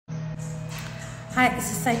Hi,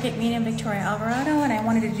 this is Psychic Medium Victoria Alvarado, and I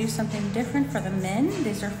wanted to do something different for the men.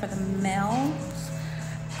 These are for the males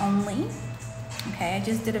only. Okay, I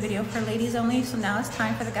just did a video for ladies only, so now it's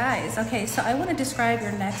time for the guys. Okay, so I want to describe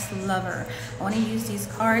your next lover. I want to use these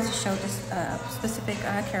cards to show just specific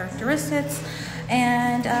characteristics,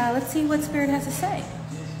 and let's see what Spirit has to say.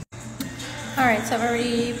 All right, so I've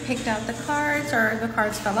already picked out the cards, or the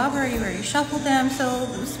cards fell over, you already shuffled them. So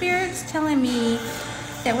Spirit's telling me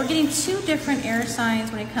that we're getting two different air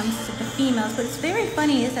signs when it comes to the females, but it's very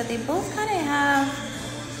funny is that they both kind of have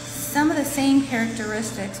some of the same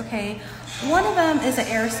characteristics, okay? One of them is an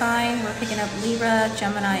air sign. We're picking up Libra,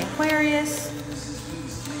 Gemini, Aquarius,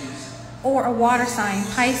 or a water sign,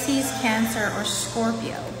 Pisces, Cancer, or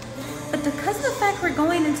Scorpio. But because of the fact we're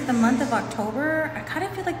going into the month of October, I kind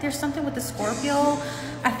of feel like there's something with the Scorpio.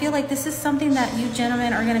 I feel like this is something that you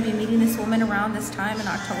gentlemen are going to be meeting this woman around this time in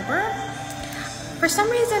October. For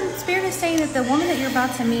some reason, Spirit is saying that the woman that you're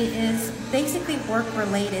about to meet is basically work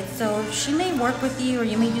related. So she may work with you, or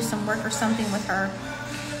you may do some work or something with her.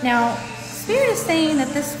 Now, Spirit is saying that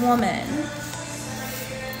this woman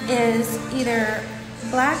is either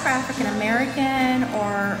Black or African American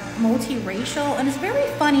or multiracial. And it's very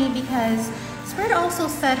funny because Spirit also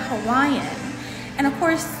said Hawaiian. And of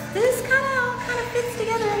course, this kind of fits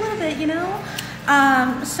together a little bit, you know?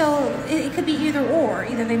 So it could be either or.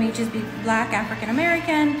 Either they may just be Black, African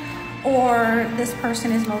American, or this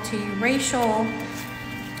person is multiracial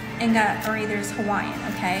and or either is Hawaiian,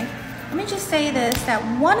 okay? Let me just say this, that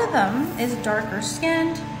one of them is darker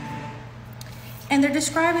skinned, and they're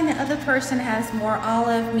describing the other person has more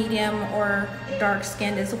olive, medium, or dark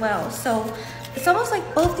skinned as well. So it's almost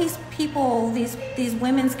like both these people, these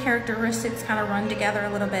women's characteristics kind of run together a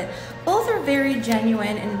little bit. Both are very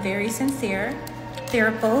genuine and very sincere.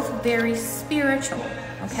 They're both very spiritual,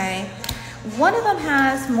 okay? One of them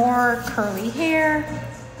has more curly hair.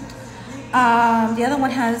 The other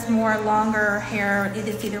one has more longer hair.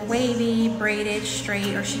 It's either wavy, braided,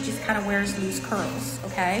 straight, or she just kind of wears loose curls,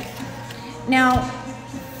 okay? Now,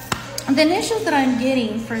 the initials that I'm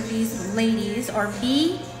getting for these ladies are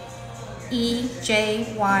B, E,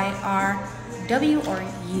 J, Y, R, W, or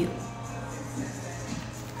U.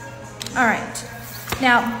 All right.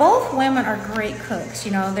 Now, both women are great cooks.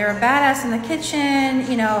 You know, they're a badass in the kitchen.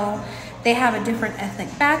 You know, they have a different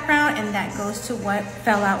ethnic background, and that goes to what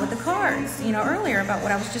fell out with the cards, you know, earlier about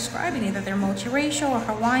what I was describing. Either they're multiracial or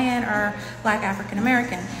Hawaiian or Black African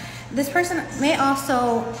American. This person may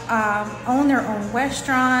also own their own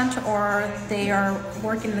restaurant, or they are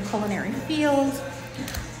working in the culinary field.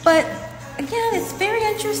 But again, it's very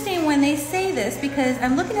interesting when they say this, because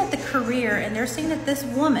I'm looking at the career and they're saying that this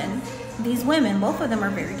woman, these women, both of them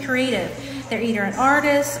are very creative. They're either an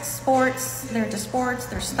artist, they're into sports,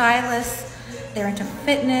 they're stylists, they're into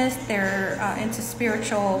fitness, they're into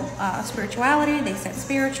spirituality, they said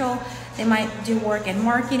spiritual. They might do work in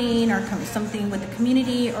marketing or something with the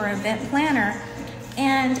community or event planner.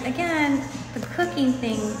 And again, the cooking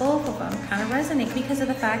thing, both of them kind of resonate because of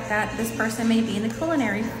the fact that this person may be in the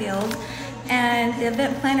culinary field, and the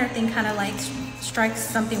event planner thing kind of like strikes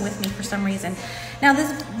something with me for some reason. Now,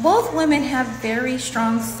 both women have very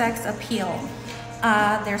strong sex appeal.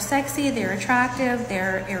 They're sexy, they're attractive,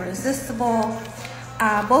 they're irresistible.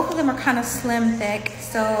 Both of them are kind of slim, thick,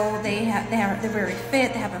 so they're very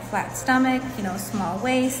fit. They have a flat stomach, you know, small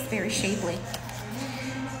waist, very shapely.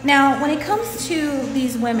 Now, when it comes to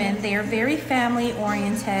these women, they are very family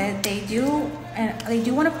oriented. They do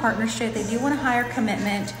want a partnership. They do want a higher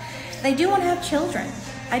commitment. They do want to have children.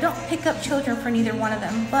 I don't pick up children for neither one of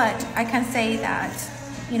them, but I can say that,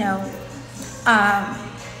 you know,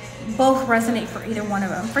 both resonate for either one of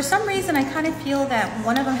them. For some reason, I kind of feel that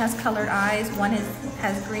one of them has colored eyes, one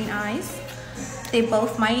has green eyes. They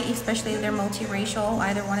both might, especially if they're multiracial,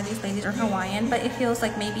 either one of these ladies are Hawaiian, but it feels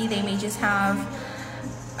like maybe they may just have,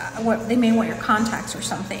 they may want your contacts or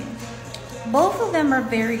something. Both of them are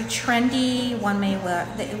very trendy. One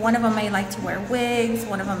of them may like to wear wigs,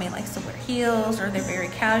 one of them may like to wear heels, or they're very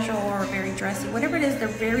casual or very dressy. Whatever it is, they're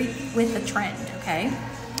very with the trend, okay?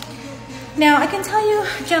 Now, I can tell you,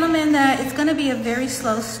 gentlemen, that it's going to be a very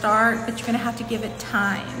slow start, but you're going to have to give it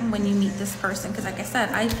time when you meet this person, because like I said,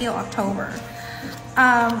 I feel October.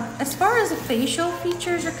 As far as the facial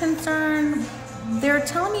features are concerned, they're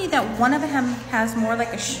telling me that one of them has more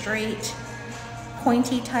like a straight,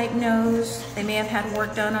 pointy type nose. They may have had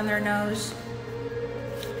work done on their nose.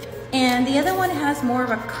 And the other one has more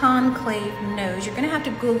of a concave nose. You're going to have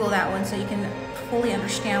to Google that one so you can fully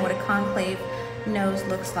understand what a concave nose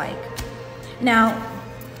looks like. Now,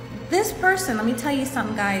 this person, let me tell you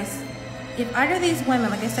something, guys. if either of these women,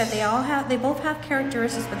 like I said, they both have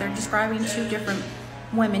characteristics, but they're describing two different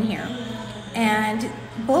women here. And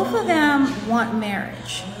both of them want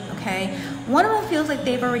marriage, okay? One of them feels like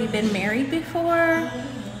they've already been married before.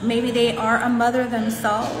 Maybe they are a mother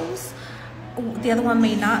themselves. The other one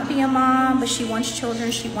may not be a mom, but she wants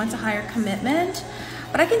children. She wants a higher commitment.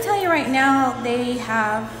 But I can tell you right now, they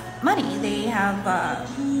have money.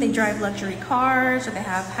 They drive luxury cars, or they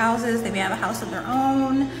have houses. They may have a house of their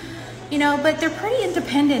own, you know, but they're pretty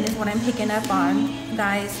independent is what I'm picking up on,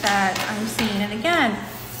 guys, that I'm seeing. And again,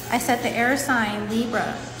 I set the air sign,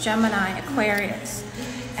 Libra, Gemini, Aquarius.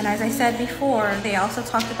 And as I said before, they also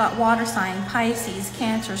talked about water sign, Pisces,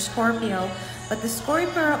 Cancer, Scorpio. But the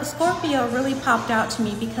Scorpio really popped out to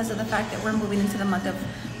me because of the fact that we're moving into the month of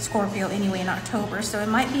Scorpio anyway in October. So it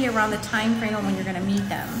might be around the time frame when you're going to meet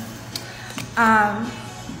them.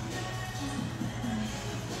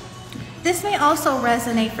 This may also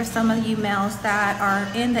resonate for some of you males that are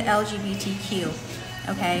in the LGBTQ,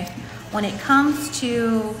 okay? When it comes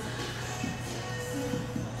to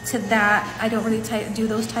that, I don't really do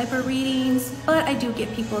those type of readings, but I do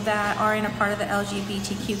get people that are in a part of the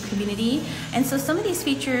LGBTQ community. And so some of these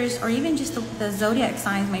features, or even just the zodiac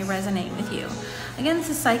signs, may resonate with you. Again, this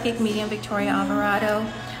is Psychic Medium Victoria Alvarado,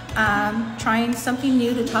 trying something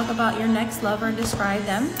new to talk about your next lover and describe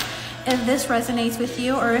them. If this resonates with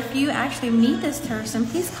you, or if you actually meet this person,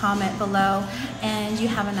 please comment below, and you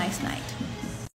have a nice night.